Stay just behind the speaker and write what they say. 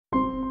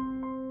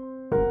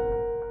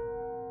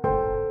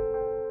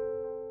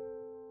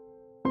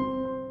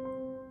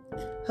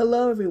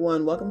Hello,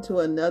 everyone. Welcome to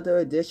another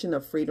edition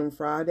of Freedom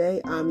Friday.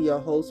 I'm your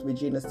host,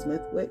 Regina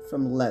Smithwick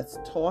from Let's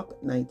Talk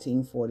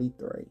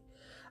 1943.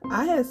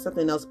 I had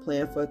something else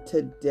planned for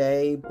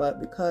today,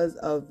 but because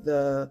of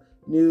the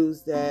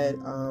news that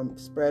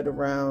spread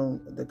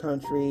around the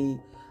country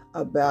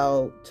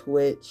about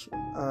Twitch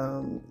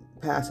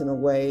passing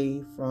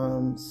away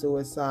from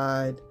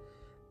suicide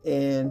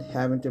and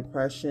having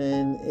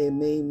depression, it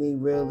made me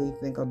really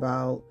think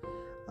about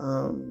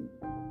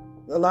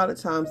a lot of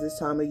times this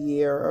time of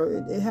year,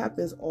 or it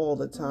happens all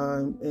the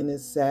time, and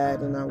it's sad,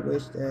 and I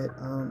wish that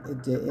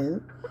it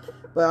didn't.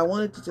 But I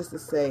wanted to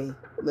say,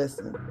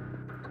 listen,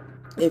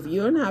 if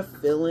you're not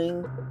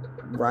feeling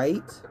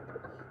right,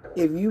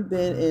 if you've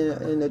been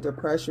in a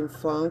depression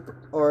funk,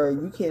 or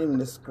you can't even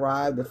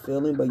describe the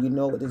feeling, but you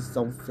know it just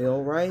don't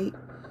feel right,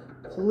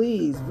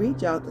 please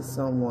reach out to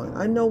someone.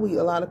 I know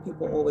a lot of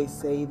people always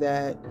say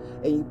that,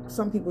 and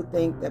some people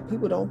think that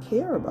people don't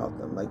care about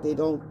them. Like they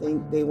don't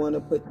think they want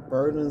to put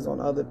burdens on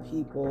other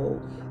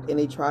people, and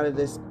they try to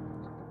just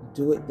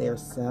do it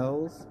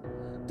themselves.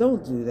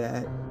 Don't do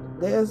that.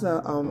 There's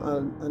a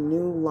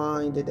new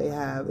line that they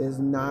have is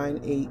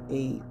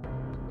 988.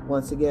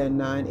 Once again,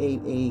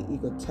 988. You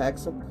could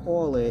text or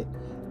call it.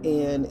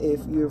 And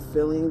if you're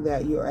feeling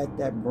that you're at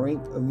that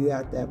brink, or you're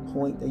at that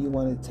point that you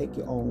want to take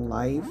your own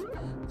life,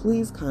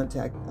 please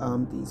contact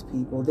these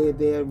people. They're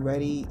there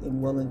ready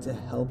and willing to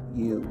help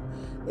you,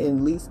 and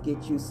at least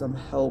get you some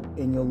help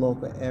in your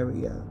local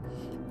area.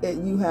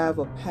 If you have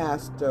a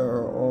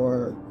pastor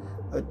or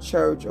a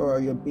church or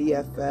your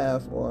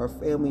BFF or a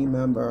family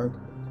member,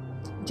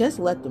 just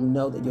let them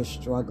know that you're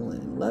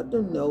struggling. Let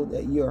them know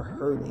that you're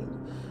hurting.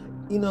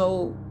 You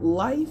know,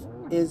 life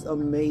is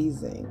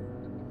amazing.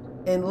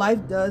 And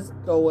life does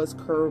throw us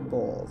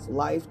curveballs.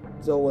 Life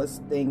throws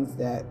us things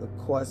that, of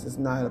course, is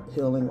not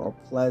appealing or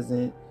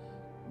pleasant.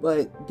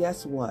 But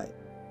guess what?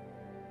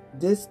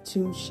 This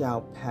too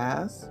shall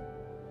pass.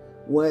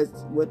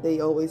 What they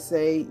always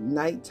say,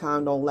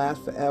 nighttime don't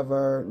last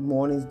forever,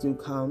 mornings do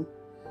come.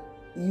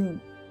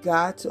 You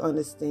got to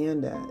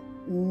understand that.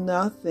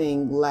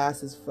 Nothing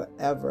lasts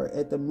forever.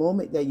 At the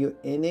moment that you're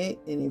in it,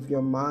 and if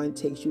your mind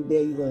takes you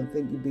there, you're going to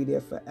think you'll be there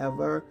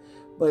forever.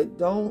 But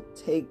don't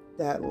take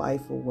that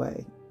life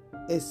away.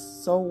 It's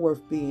so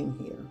worth being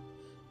here.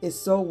 It's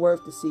so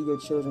worth to see your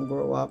children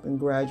grow up and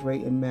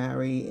graduate and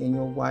marry, and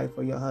your wife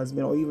or your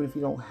husband, or even if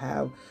you don't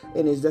have,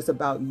 and it's just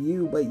about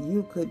you, but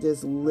you could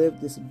just live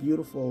this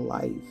beautiful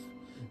life.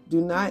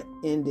 Do not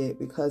end it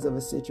because of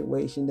a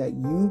situation that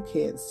you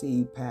can't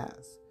see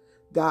past.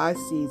 God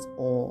sees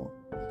all.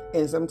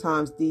 And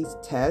sometimes these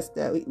tests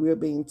that we're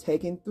being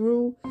taken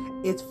through,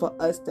 it's for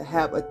us to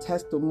have a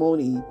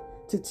testimony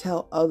to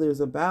tell others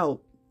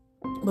about.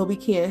 But we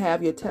can't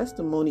have your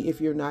testimony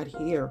if you're not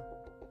here.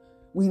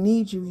 We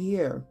need you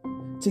here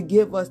to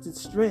give us the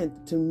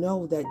strength to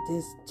know that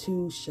this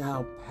too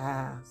shall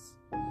pass.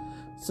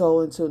 So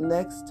until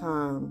next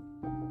time,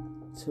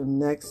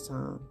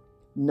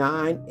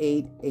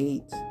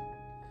 988,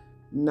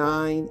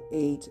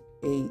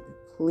 988.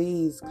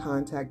 Please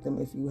contact them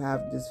if you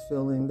have this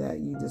feeling that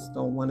you just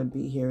don't want to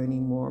be here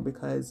anymore,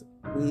 because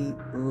we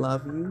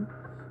love you,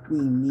 we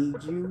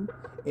need you,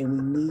 and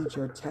we need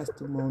your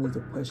testimony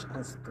to push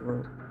us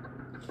through.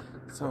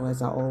 So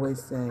as I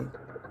always say,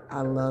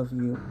 I love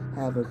you.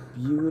 Have a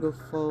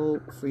beautiful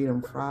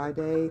Freedom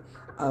Friday,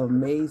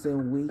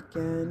 amazing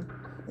weekend,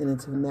 and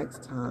until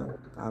next time,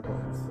 God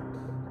bless.